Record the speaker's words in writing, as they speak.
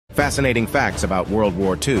Fascinating Facts About World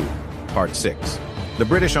War II, Part 6. The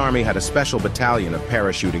British Army had a special battalion of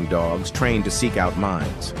parachuting dogs trained to seek out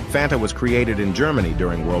mines. Fanta was created in Germany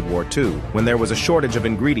during World War II, when there was a shortage of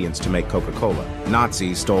ingredients to make Coca-Cola.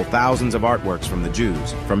 Nazis stole thousands of artworks from the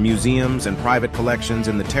Jews, from museums and private collections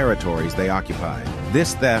in the territories they occupied.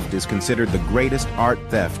 This theft is considered the greatest art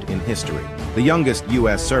theft in history. The youngest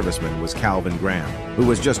U.S. serviceman was Calvin Graham, who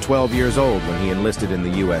was just 12 years old when he enlisted in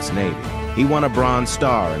the U.S. Navy. He won a Bronze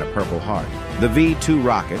Star and a Purple Heart. The V-2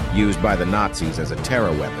 rocket, used by the Nazis as a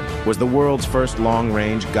terror weapon, was the world's first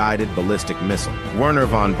long-range guided ballistic missile. Wernher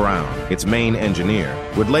von Braun, its main engineer,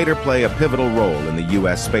 would later play a pivotal role in the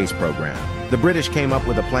U.S. space program. The British came up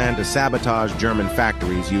with a plan to sabotage German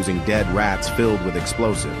factories using dead rats filled with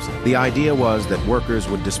explosives. The idea was that workers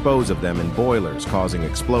would dispose of them in boilers, causing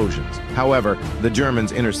explosions. However, the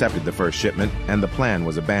Germans intercepted the first shipment, and the plan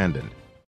was abandoned.